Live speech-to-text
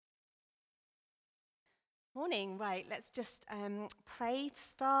Morning. Right, let's just pray to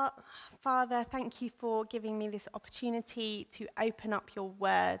start. Father, thank you for giving me this opportunity to open up your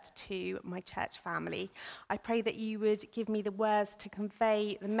word to my church family. I pray that you would give me the words to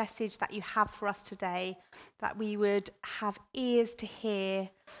convey the message that you have for us today, that we would have ears to hear,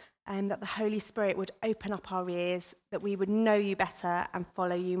 and that the Holy Spirit would open up our ears, that we would know you better and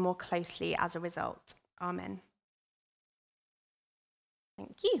follow you more closely as a result. Amen.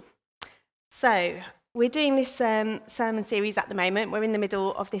 Thank you. So, we're doing this sermon series at the moment. We're in the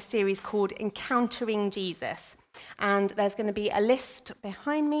middle of this series called Encountering Jesus. And there's going to be a list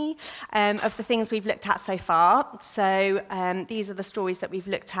behind me of the things we've looked at so far. So these are the stories that we've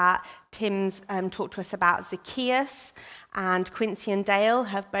looked at. Tim's talked to us about Zacchaeus, and Quincy and Dale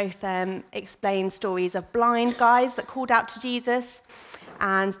have both explained stories of blind guys that called out to Jesus.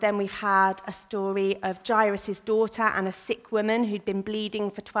 And then we've had a story of Jairus' daughter and a sick woman who'd been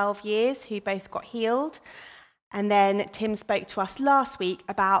bleeding for 12 years, who both got healed. And then Tim spoke to us last week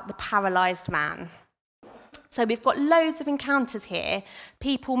about the paralyzed man. So we've got loads of encounters here,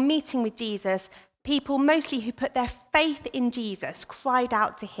 people meeting with Jesus, people mostly who put their faith in Jesus, cried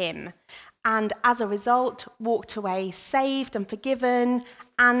out to him, and as a result, walked away saved and forgiven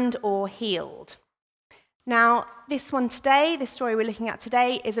and or healed. Now, this story we're looking at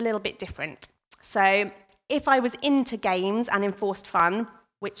today, is a little bit different. So if I was into games and enforced fun,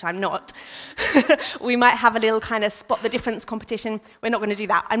 which I'm not, we might have a little kind of spot the difference competition. We're not going to do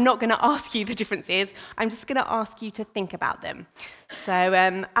that. I'm not going to ask you the differences. I'm just going to ask you to think about them. So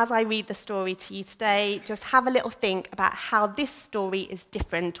as I read the story to you today, just have a little think about how this story is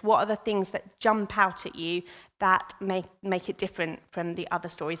different. What are the things that jump out at you that make it different from the other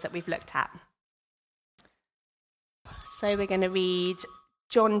stories that we've looked at? So we're going to read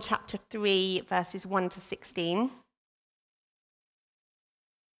John chapter 3, verses 1 to 16.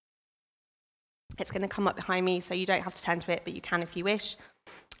 It's going to come up behind me, so you don't have to turn to it, but you can if you wish.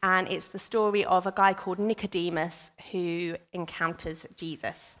 And it's the story of a guy called Nicodemus who encounters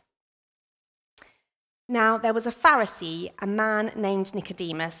Jesus. Now, there was a Pharisee, a man named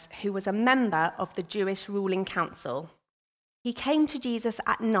Nicodemus, who was a member of the Jewish ruling council. He came to Jesus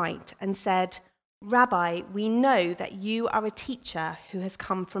at night and said, "Rabbi, we know that you are a teacher who has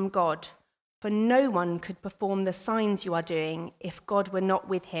come from God, for no one could perform the signs you are doing if God were not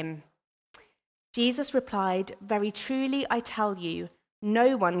with him." Jesus replied, "Very truly I tell you,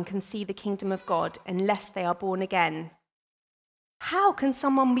 no one can see the kingdom of God unless they are born again." "How can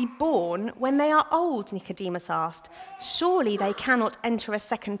someone be born when they are old?" Nicodemus asked. "Surely they cannot enter a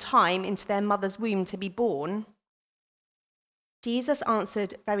second time into their mother's womb to be born." Jesus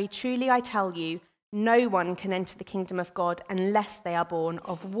answered, "Very truly I tell you, no one can enter the kingdom of God unless they are born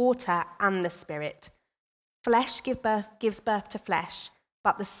of water and the Spirit. Flesh gives birth to flesh,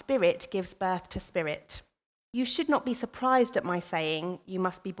 but the Spirit gives birth to spirit. You should not be surprised at my saying, 'You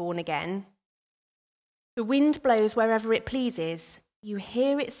must be born again.' The wind blows wherever it pleases. You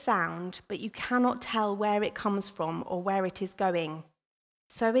hear its sound, but you cannot tell where it comes from or where it is going.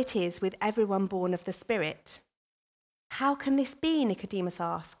 So it is with everyone born of the Spirit." "How can this be?" Nicodemus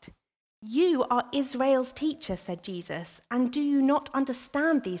asked. "You are Israel's teacher," said Jesus, "and do you not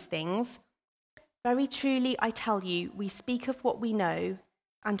understand these things? Very truly I tell you, we speak of what we know,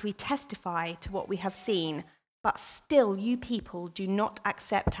 and we testify to what we have seen, but still you people do not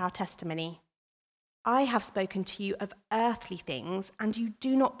accept our testimony. I have spoken to you of earthly things, and you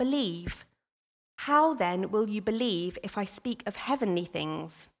do not believe. How then will you believe if I speak of heavenly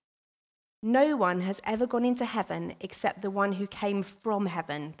things? No one has ever gone into heaven except the one who came from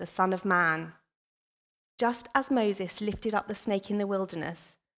heaven, the Son of Man. Just as Moses lifted up the snake in the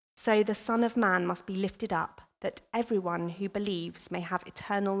wilderness, so the Son of Man must be lifted up, that everyone who believes may have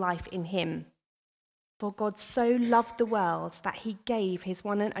eternal life in him. For God so loved the world that he gave his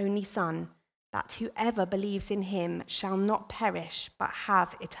one and only Son, that whoever believes in him shall not perish but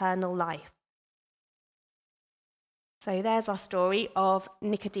have eternal life." So there's our story of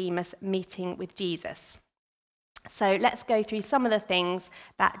Nicodemus meeting with Jesus. So let's go through some of the things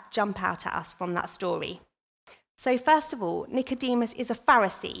that jump out at us from that story. So first of all, Nicodemus is a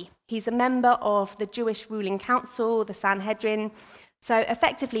Pharisee. He's a member of the Jewish ruling council, the Sanhedrin. So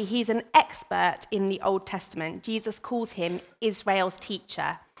effectively, he's an expert in the Old Testament. Jesus calls him Israel's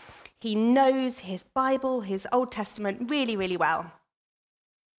teacher. He knows his Bible, his Old Testament really, really well.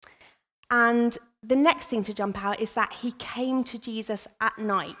 And the next thing to jump out is that he came to Jesus at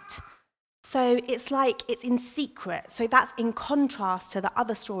night. So it's like it's in secret. So that's in contrast to the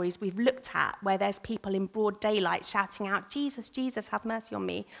other stories we've looked at, where there's people in broad daylight shouting out, "Jesus, Jesus, have mercy on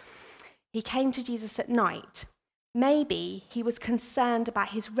me." He came to Jesus at night. Maybe he was concerned about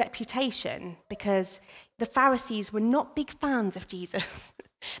his reputation because the Pharisees were not big fans of Jesus.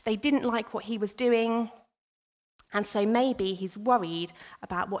 They didn't like what he was doing. And so maybe he's worried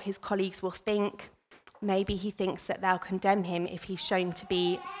about what his colleagues will think. Maybe he thinks that they'll condemn him if he's shown to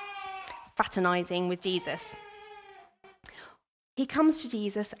be fraternizing with Jesus. He comes to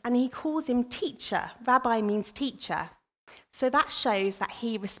Jesus and he calls him teacher. Rabbi means teacher. So that shows that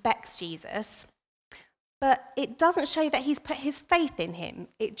he respects Jesus. But it doesn't show that he's put his faith in him.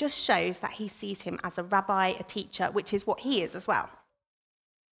 It just shows that he sees him as a rabbi, a teacher, which is what he is as well.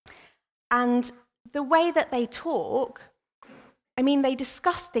 And the way that they talk, they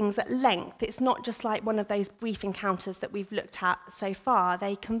discuss things at length. It's not just like one of those brief encounters that we've looked at so far.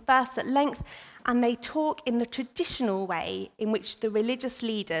 They converse at length and they talk in the traditional way in which the religious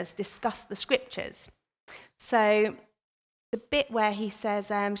leaders discuss the scriptures. So the bit where he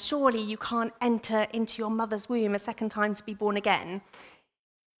says, surely you can't enter into your mother's womb a second time to be born again.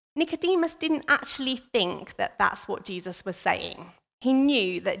 Nicodemus didn't actually think that that's what Jesus was saying. He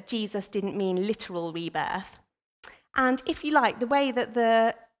knew that Jesus didn't mean literal rebirth. And if you like, the way that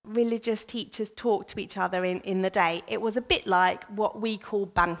the religious teachers talked to each other in the day, it was a bit like what we call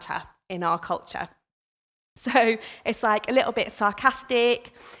banter in our culture. So it's like a little bit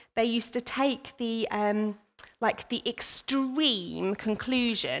sarcastic. They used to take the extreme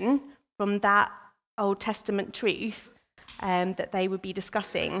conclusion from that Old Testament truth that they would be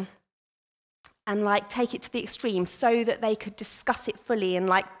discussing and take it to the extreme so that they could discuss it fully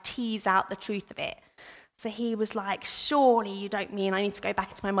and tease out the truth of it. So he was like, surely you don't mean I need to go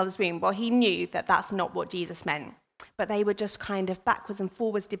back into my mother's womb. Well, he knew that that's not what Jesus meant. But they were just kind of backwards and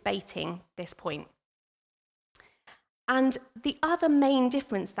forwards debating this point. And the other main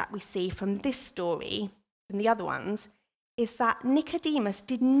difference that we see from this story, from the other ones, is that Nicodemus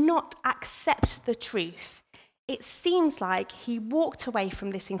did not accept the truth. It seems like he walked away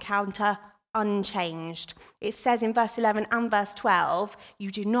from this encounter unchanged. It says in verse 11 and verse 12,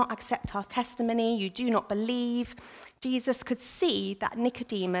 you do not accept our testimony, you do not believe. Jesus could see that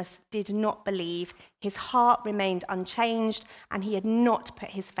Nicodemus did not believe. His heart remained unchanged and he had not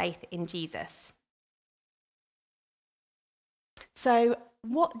put his faith in Jesus. So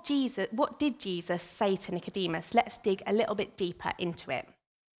what did Jesus say to Nicodemus? Let's dig a little bit deeper into it.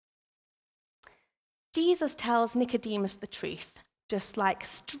 Jesus tells Nicodemus the truth, just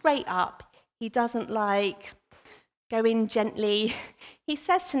straight up. He doesn't go in gently. He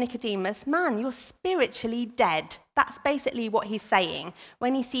says to Nicodemus, man, you're spiritually dead. That's basically what he's saying.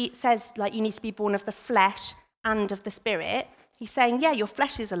 When he says you need to be born of the flesh and of the spirit, he's saying, yeah, your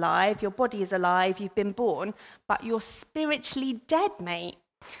flesh is alive, your body is alive, you've been born, but you're spiritually dead, mate.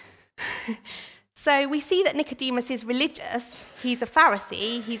 So we see that Nicodemus is religious. He's a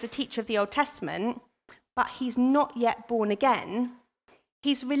Pharisee. He's a teacher of the Old Testament, but he's not yet born again.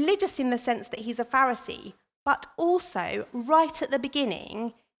 He's religious in the sense that he's a Pharisee, but also, right at the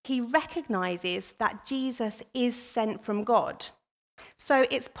beginning, he recognizes that Jesus is sent from God. So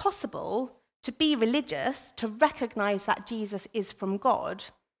it's possible to be religious, to recognize that Jesus is from God,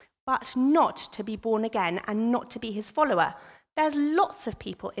 but not to be born again and not to be his follower. There's lots of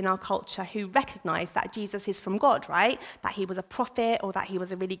people in our culture who recognize that Jesus is from God, right? That he was a prophet or that he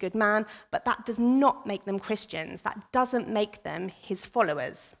was a really good man, but that does not make them Christians. That doesn't make them his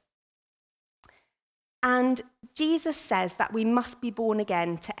followers. And Jesus says that we must be born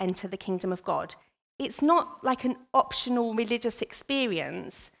again to enter the kingdom of God. It's not like an optional religious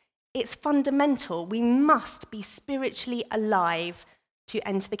experience. It's fundamental. We must be spiritually alive to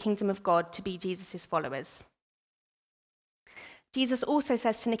enter the kingdom of God, to be Jesus' followers. Jesus also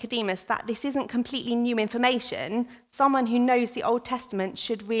says to Nicodemus that this isn't completely new information. Someone who knows the Old Testament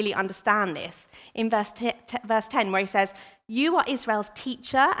should really understand this. In verse 10, where he says, you are Israel's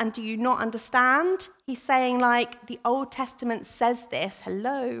teacher, and do you not understand? He's saying, the Old Testament says this.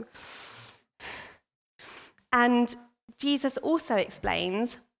 Hello. And Jesus also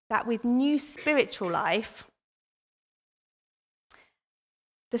explains that with new spiritual life,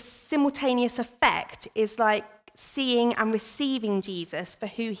 the simultaneous effect is seeing and receiving Jesus for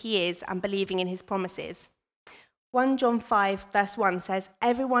who he is and believing in his promises. 1 John 5 verse 1 says,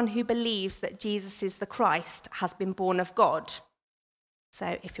 everyone who believes that Jesus is the Christ has been born of God.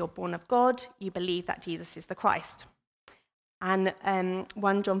 So if you're born of God, you believe that Jesus is the Christ. And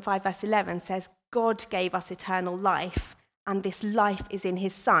 1 John 5 verse 11 says, God gave us eternal life, and this life is in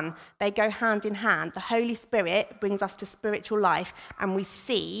his Son. They go hand in hand. The Holy Spirit brings us to spiritual life, and we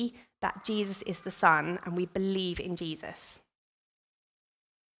see that Jesus is the Son, and we believe in Jesus.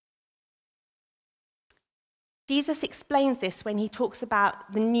 Jesus explains this when he talks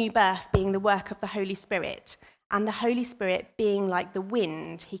about the new birth being the work of the Holy Spirit. and the Holy Spirit being like the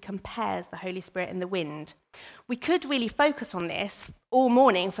wind. He compares the Holy Spirit and the wind. We could really focus on this all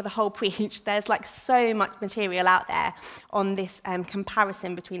morning for the whole preach. There's like so much material out there on this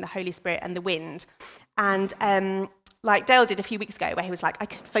comparison between the Holy Spirit and the wind. And like Dale did a few weeks ago, where he was like, I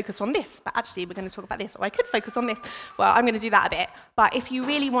could focus on this, but actually we're going to talk about this, or I could focus on this. Well, I'm going to do that a bit. But if you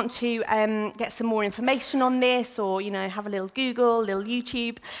really want to get some more information on this, or, have a little Google, a little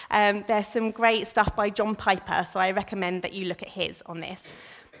YouTube, there's some great stuff by John Piper, so I recommend that you look at his on this.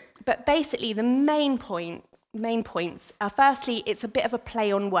 But basically, the main points are, firstly, it's a bit of a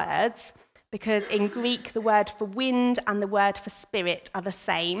play on words, because in Greek, the word for wind and the word for spirit are the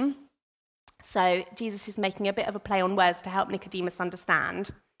same. So Jesus is making a bit of a play on words to help Nicodemus understand.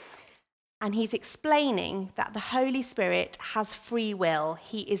 And he's explaining that the Holy Spirit has free will.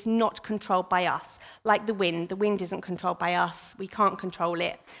 He is not controlled by us. Like the wind. The wind isn't controlled by us. We can't control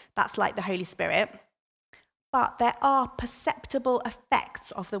it. That's like the Holy Spirit. But there are perceptible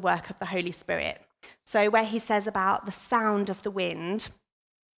effects of the work of the Holy Spirit. So where he says about the sound of the wind,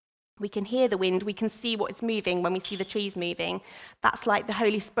 we can hear the wind, we can see what it's moving when we see the trees moving. That's like the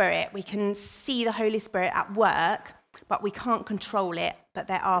Holy Spirit. We can see the Holy Spirit at work, but we can't control it, but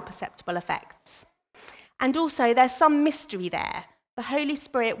there are perceptible effects. And also, there's some mystery there. The Holy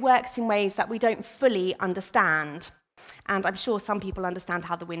Spirit works in ways that we don't fully understand. And I'm sure some people understand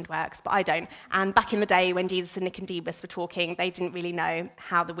how the wind works, but I don't. And back in the day when Jesus and Nicodemus were talking, they didn't really know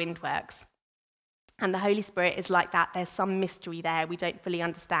how the wind works. And the Holy Spirit is like that. There's some mystery there we don't fully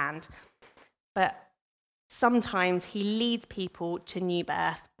understand. But sometimes he leads people to new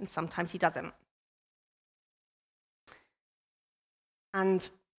birth, and sometimes he doesn't. And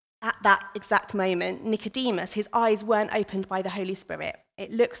at that exact moment, Nicodemus, his eyes weren't opened by the Holy Spirit.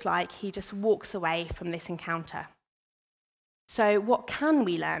 It looks like he just walks away from this encounter. So what can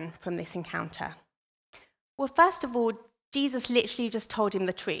we learn from this encounter? Well, first of all, Jesus literally just told him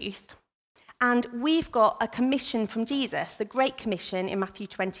the truth. And we've got a commission from Jesus, the Great Commission in Matthew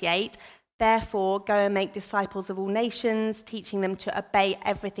 28. Therefore, go and make disciples of all nations, teaching them to obey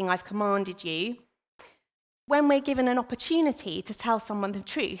everything I've commanded you. When we're given an opportunity to tell someone the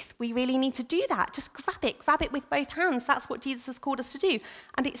truth, we really need to do that. Just grab it with both hands. That's what Jesus has called us to do.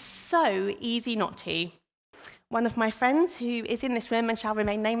 And it's so easy not to. One of my friends who is in this room and shall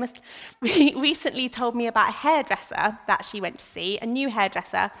remain nameless recently told me about a hairdresser that she went to see, a new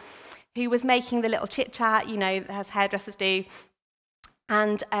hairdresser, who was making the little chit-chat, as hairdressers do,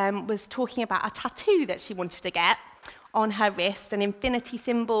 and was talking about a tattoo that she wanted to get on her wrist, an infinity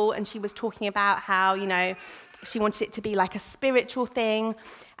symbol, and she was talking about how, she wanted it to be like a spiritual thing,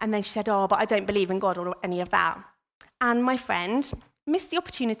 and then she said, but I don't believe in God or any of that. And my friend missed the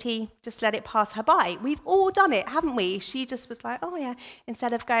opportunity, just let it pass her by. We've all done it, haven't we? She just was like, oh yeah,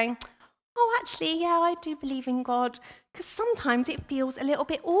 instead of going, oh, actually, yeah, I do believe in God, because sometimes it feels a little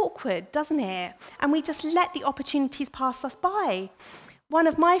bit awkward, doesn't it? And we just let the opportunities pass us by. One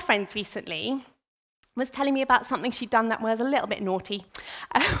of my friends recently was telling me about something she'd done that was a little bit naughty.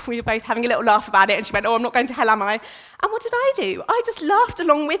 We were both having a little laugh about it, and she went, I'm not going to hell, am I? And what did I do? I just laughed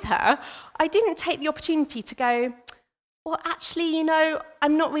along with her. I didn't take the opportunity to go, well, actually,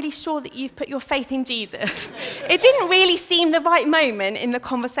 I'm not really sure that you've put your faith in Jesus. It didn't really seem the right moment in the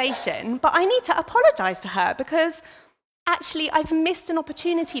conversation, but I need to apologise to her because actually I've missed an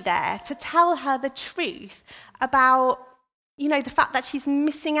opportunity there to tell her the truth about, the fact that she's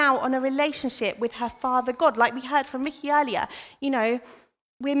missing out on a relationship with her Father God. Like we heard from Ricky earlier,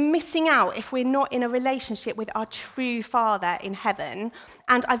 we're missing out if we're not in a relationship with our true Father in heaven.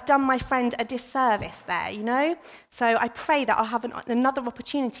 And I've done my friend a disservice there, So I pray that I'll have another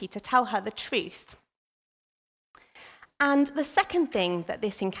opportunity to tell her the truth. And the second thing that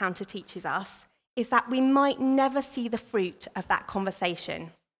this encounter teaches us is that we might never see the fruit of that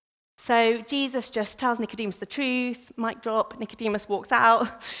conversation. So Jesus just tells Nicodemus the truth, mic drop, Nicodemus walks out,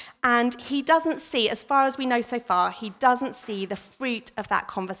 and he doesn't see, as far as we know so far, he doesn't see the fruit of that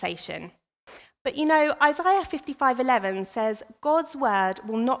conversation. But Isaiah 55:11 says, God's word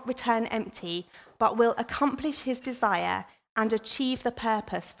will not return empty, but will accomplish his desire and achieve the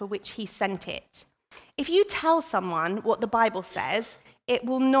purpose for which he sent it. If you tell someone what the Bible says, it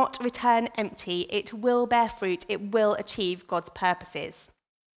will not return empty, it will bear fruit, it will achieve God's purposes.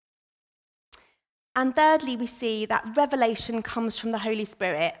 And thirdly, we see that revelation comes from the Holy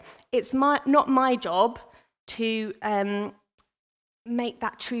Spirit. It's not my job to make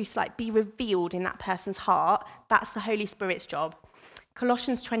that truth be revealed in that person's heart. That's the Holy Spirit's job.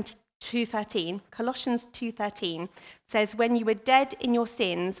 Colossians 2:13 says, when you were dead in your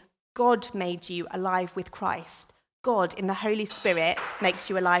sins, God made you alive with Christ. God in the Holy Spirit makes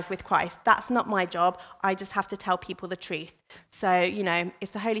you alive with Christ. That's not my job. I just have to tell people the truth. So,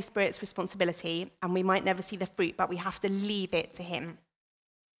 it's the Holy Spirit's responsibility, and we might never see the fruit, but we have to leave it to him.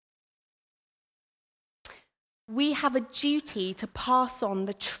 We have a duty to pass on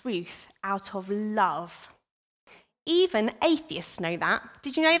the truth out of love. Even atheists know that.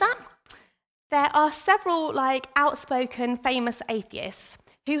 Did you know that? There are several outspoken, famous atheists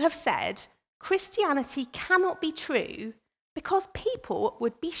who have said Christianity cannot be true because people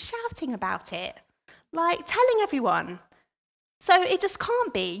would be shouting about it, telling everyone. So it just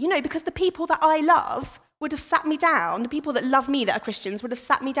can't be, because the people that I love would have sat me down, the people that love me that are Christians would have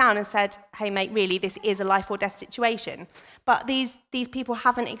sat me down and said, hey mate, really, this is a life or death situation. But these people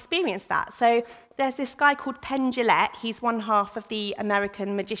haven't experienced that. So there's this guy called Penn Jillette. He's one half of the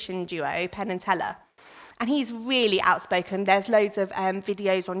American magician duo, Penn and Teller. And he's really outspoken. There's loads of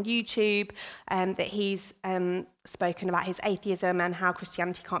videos on YouTube that he's spoken about his atheism and how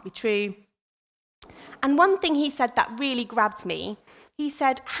Christianity can't be true. And one thing he said that really grabbed me, he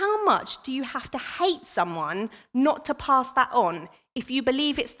said, how much do you have to hate someone not to pass that on if you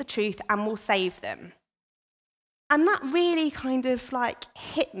believe it's the truth and will save them? And that really kind of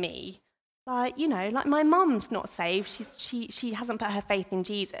hit me. My mum's not saved. She hasn't put her faith in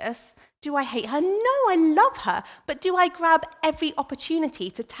Jesus. Do I hate her? No, I love her. But do I grab every opportunity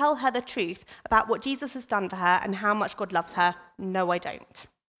to tell her the truth about what Jesus has done for her and how much God loves her? No, I don't.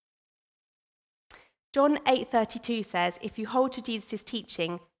 John 8:32 says, if you hold to Jesus'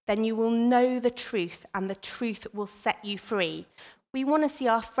 teaching, then you will know the truth and the truth will set you free. We want to see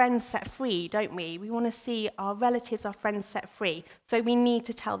our friends set free, don't we? We want to see our relatives, our friends set free. So we need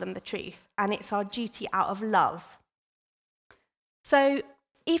to tell them the truth, and it's our duty out of love. So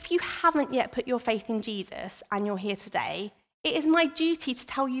if you haven't yet put your faith in Jesus and you're here today, it is my duty to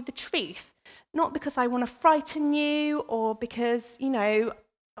tell you the truth, not because I want to frighten you or because,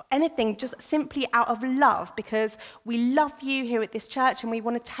 anything, just simply out of love, because we love you here at this church and we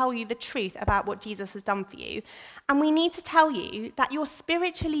want to tell you the truth about what Jesus has done for you. And we need to tell you that you're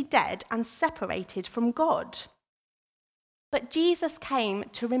spiritually dead and separated from God. But Jesus came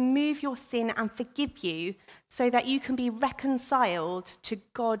to remove your sin and forgive you so that you can be reconciled to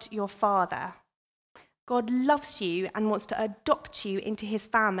God your Father. God loves you and wants to adopt you into his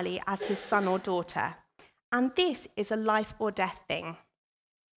family as his son or daughter. And this is a life or death thing.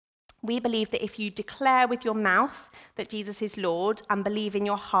 We believe that if you declare with your mouth that Jesus is Lord and believe in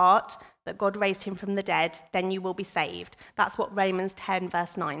your heart that God raised him from the dead, then you will be saved. That's what Romans 10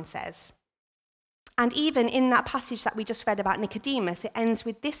 verse 9 says. And even in that passage that we just read about Nicodemus, it ends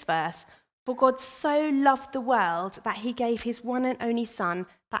with this verse, for God so loved the world that he gave his one and only Son,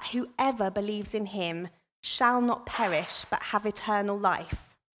 that whoever believes in him shall not perish but have eternal life.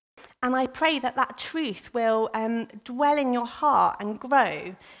 And I pray that that truth will dwell in your heart and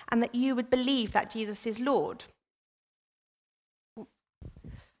grow, and that you would believe that Jesus is Lord.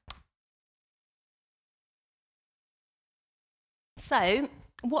 So,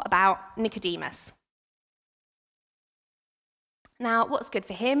 what about Nicodemus? Now, what's good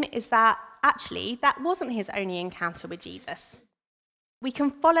for him is that actually that wasn't his only encounter with Jesus. We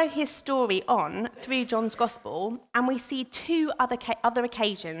can follow his story on through John's Gospel, and we see two other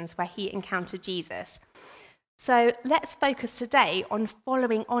occasions where he encountered Jesus. So let's focus today on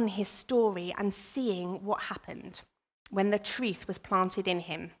following on his story and seeing what happened when the truth was planted in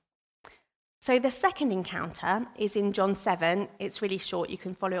him. So the second encounter is in John 7. It's really short. You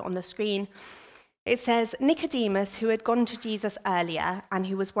can follow it on the screen. It says, Nicodemus, who had gone to Jesus earlier and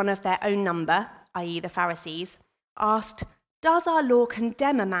who was one of their own number, i.e. the Pharisees, asked, does our law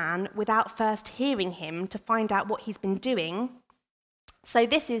condemn a man without first hearing him to find out what he's been doing? So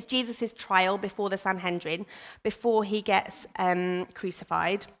this is Jesus' trial before the Sanhedrin, before he gets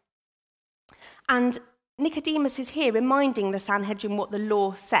crucified. And Nicodemus is here reminding the Sanhedrin what the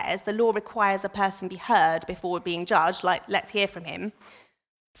law says. The law requires a person be heard before being judged, let's hear from him.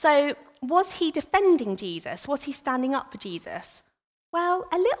 So was he defending Jesus? Was he standing up for Jesus? Well,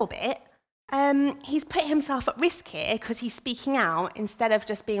 a little bit. He's put himself at risk here because he's speaking out instead of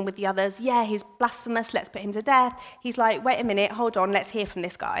just being with the others. Yeah, he's blasphemous, let's put him to death. He's like, wait a minute, hold on, let's hear from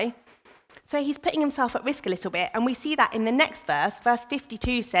this guy. So he's putting himself at risk a little bit, and we see that in the next verse. Verse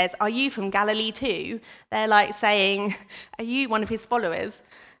 52 says, are you from Galilee too? They're saying, are you one of his followers?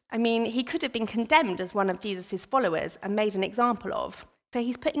 I mean, he could have been condemned as one of Jesus' followers and made an example of. So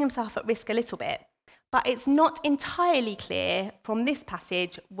he's putting himself at risk a little bit. But it's not entirely clear from this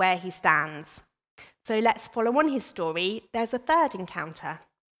passage where he stands. So let's follow on his story. There's a third encounter.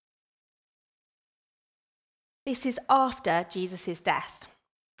 This is after Jesus' death.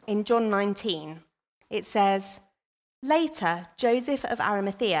 In John 19, it says, Later, Joseph of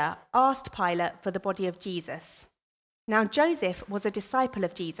Arimathea asked Pilate for the body of Jesus. Now, Joseph was a disciple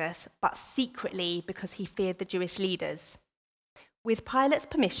of Jesus, but secretly because he feared the Jewish leaders. With Pilate's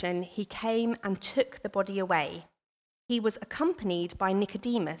permission, he came and took the body away. He was accompanied by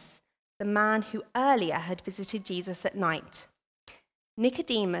Nicodemus, the man who earlier had visited Jesus at night.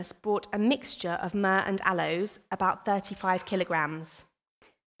 Nicodemus brought a mixture of myrrh and aloes, about 35 kilograms.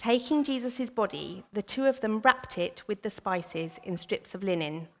 Taking Jesus' body, the two of them wrapped it with the spices in strips of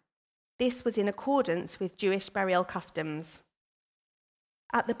linen. This was in accordance with Jewish burial customs.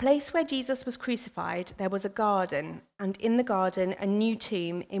 At the place where Jesus was crucified, there was a garden, and in the garden a new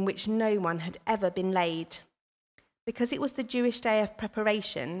tomb in which no one had ever been laid. Because it was the Jewish day of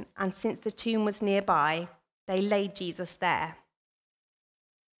preparation, and since the tomb was nearby, they laid Jesus there.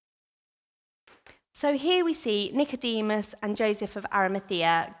 So here we see Nicodemus and Joseph of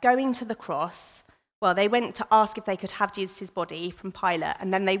Arimathea going to the cross. Well, they went to ask if they could have Jesus' body from Pilate,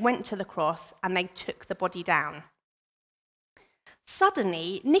 and then they went to the cross and they took the body down.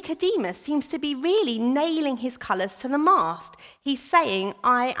 Suddenly, Nicodemus seems to be really nailing his colours to the mast. He's saying,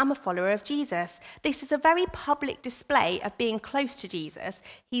 I am a follower of Jesus. This is a very public display of being close to Jesus.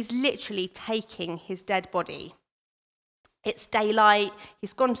 He's literally taking his dead body. It's daylight,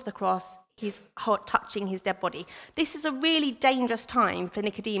 he's gone to the cross, he's touching his dead body. This is a really dangerous time for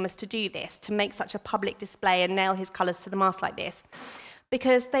Nicodemus to do this, to make such a public display and nail his colours to the mast like this,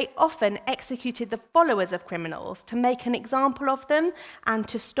 because they often executed the followers of criminals to make an example of them and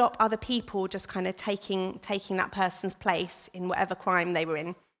to stop other people just kind of taking that person's place in whatever crime they were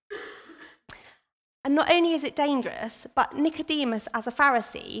in. And not only is it dangerous, but Nicodemus, as a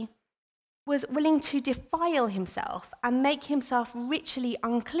Pharisee, was willing to defile himself and make himself ritually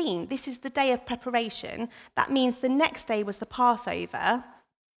unclean. This is the day of preparation. That means the next day was the Passover.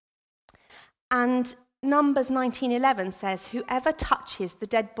 And Numbers 19:11 says, whoever touches the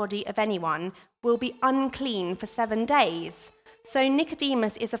dead body of anyone will be unclean for 7 days. So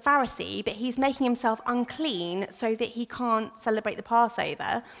Nicodemus is a Pharisee, but he's making himself unclean so that he can't celebrate the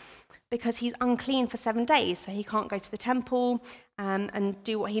Passover, because he's unclean for 7 days, so he can't go to the temple and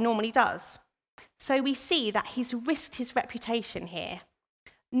do what he normally does. So we see that he's risked his reputation here.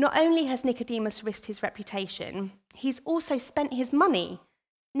 Not only has Nicodemus risked his reputation, he's also spent his money.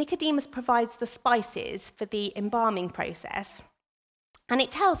 Nicodemus provides the spices for the embalming process, and it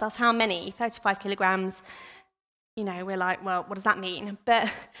tells us how many, 35 kilograms. You know, we're like, well, what does that mean? But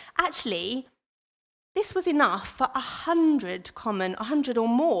actually, this was enough for 100 or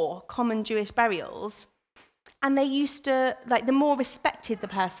more common Jewish burials. And they used to, like, the more respected the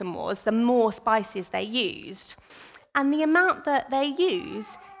person was, the more spices they used. And the amount that they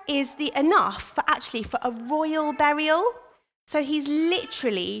use is enough for a royal burial. So he's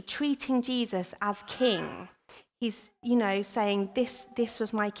literally treating Jesus as king. He's, saying, this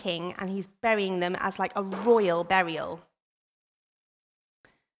was my king, and he's burying them as like a royal burial.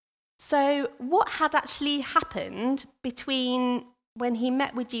 So what had actually happened between when he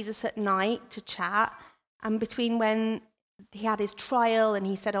met with Jesus at night to chat and between when he had his trial and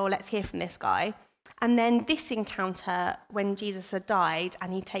he said, oh, let's hear from this guy, and then this encounter when Jesus had died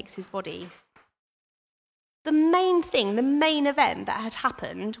and he takes his body? The main event that had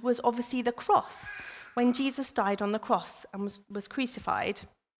happened was obviously the cross, when Jesus died on the cross and was crucified.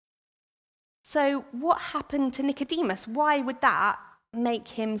 So what happened to Nicodemus? Why would that make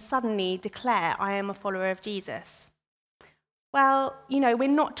him suddenly declare, I am a follower of Jesus? Well, we're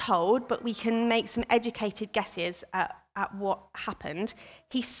not told, but we can make some educated guesses at what happened.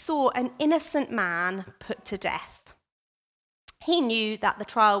 He saw an innocent man put to death. He knew that the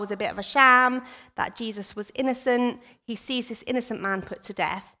trial was a bit of a sham, that Jesus was innocent. He sees this innocent man put to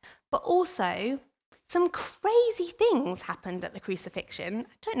death. But also, some crazy things happened at the crucifixion.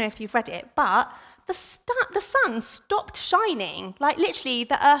 I don't know if you've read it, but the sun stopped shining. Like, literally,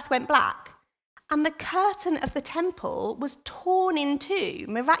 the earth went black. And the curtain of the temple was torn in two,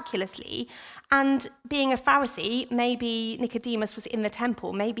 miraculously. And being a Pharisee, maybe Nicodemus was in the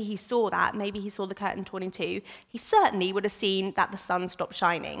temple. Maybe he saw that. Maybe he saw the curtain torn in two. He certainly would have seen that the sun stopped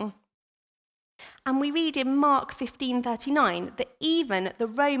shining. And we read in Mark 15:39 that even the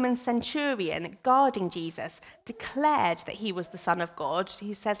Roman centurion guarding Jesus declared that he was the Son of God.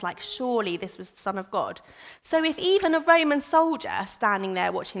 He says, surely this was the Son of God. So if even a Roman soldier standing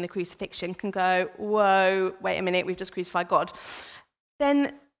there watching the crucifixion can go, whoa, wait a minute, we've just crucified God,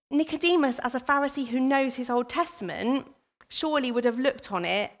 then Nicodemus, as a Pharisee who knows his Old Testament, surely would have looked on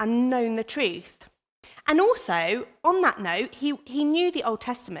it and known the truth. And also, on that note, he knew the Old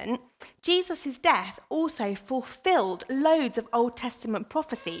Testament Jesus' death also fulfilled loads of Old Testament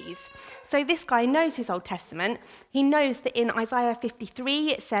prophecies. So this guy knows his Old Testament. He knows that in Isaiah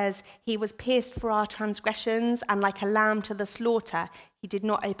 53 it says, he was pierced for our transgressions, and like a lamb to the slaughter, he did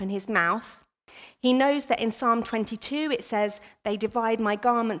not open his mouth. He knows that in Psalm 22 it says, they divide my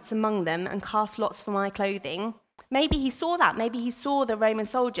garments among them and cast lots for my clothing. Maybe he saw that. Maybe he saw the Roman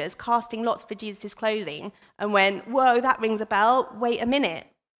soldiers casting lots for Jesus' clothing and went, whoa, that rings a bell. Wait a minute.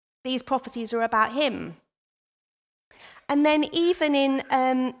 These prophecies are about him. And then even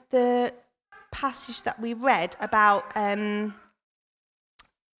in the passage that we read about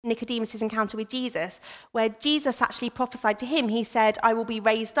Nicodemus' encounter with Jesus, where Jesus actually prophesied to him, he said, I will be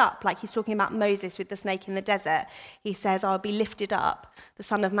raised up, like he's talking about Moses with the snake in the desert. He says, I'll be lifted up. The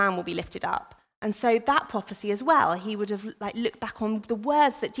Son of Man will be lifted up. And so that prophecy as well, he would have looked back on the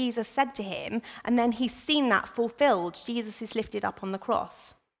words that Jesus said to him, and then he's seen that fulfilled. Jesus is lifted up on the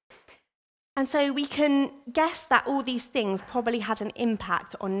cross. And so we can guess that all these things probably had an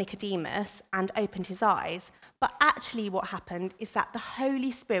impact on Nicodemus and opened his eyes. But actually what happened is that the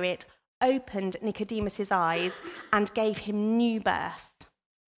Holy Spirit opened Nicodemus' eyes and gave him new birth.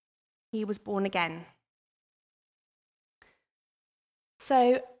 He was born again.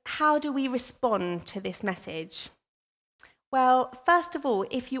 So how do we respond to this message? Well, first of all,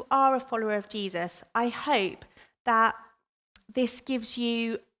 if you are a follower of Jesus, I hope that this gives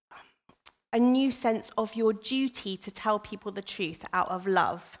you a new sense of your duty to tell people the truth out of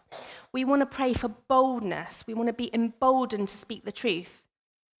love. We want to pray for boldness. We want to be emboldened to speak the truth.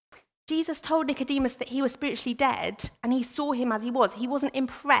 Jesus told Nicodemus that he was spiritually dead, and he saw him as he was. He wasn't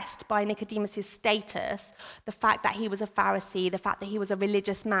impressed by Nicodemus' status, the fact that he was a Pharisee, the fact that he was a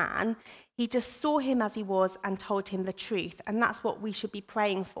religious man. He just saw him as he was and told him the truth. And that's what we should be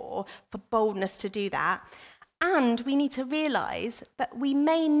praying for boldness to do that. And we need to realize that we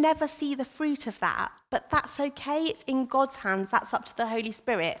may never see the fruit of that, but that's okay. It's in God's hands. That's up to the Holy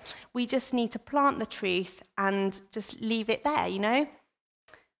Spirit. We just need to plant the truth and just leave it there, you know?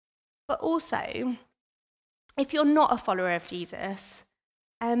 But also, if you're not a follower of Jesus,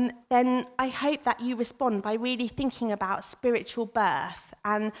 then I hope that you respond by really thinking about spiritual birth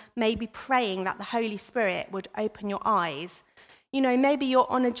and maybe praying that the Holy Spirit would open your eyes. You know, maybe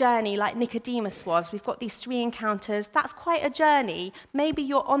you're on a journey like Nicodemus was. We've got these 3 encounters. That's quite a journey. Maybe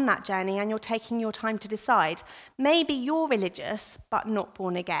you're on that journey and you're taking your time to decide. Maybe you're religious but not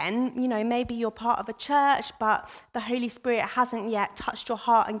born again. You know, maybe you're part of a church but the Holy Spirit hasn't yet touched your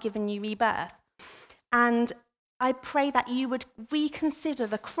heart and given you rebirth. And I pray that you would reconsider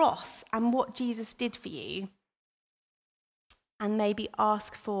the cross and what Jesus did for you, and maybe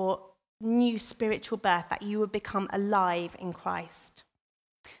ask for new spiritual birth, that you would become alive in Christ.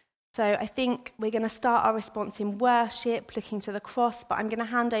 So I think we're going to start our response in worship, looking to the cross, but I'm going to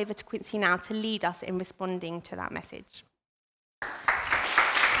hand over to Quincy now to lead us in responding to that message.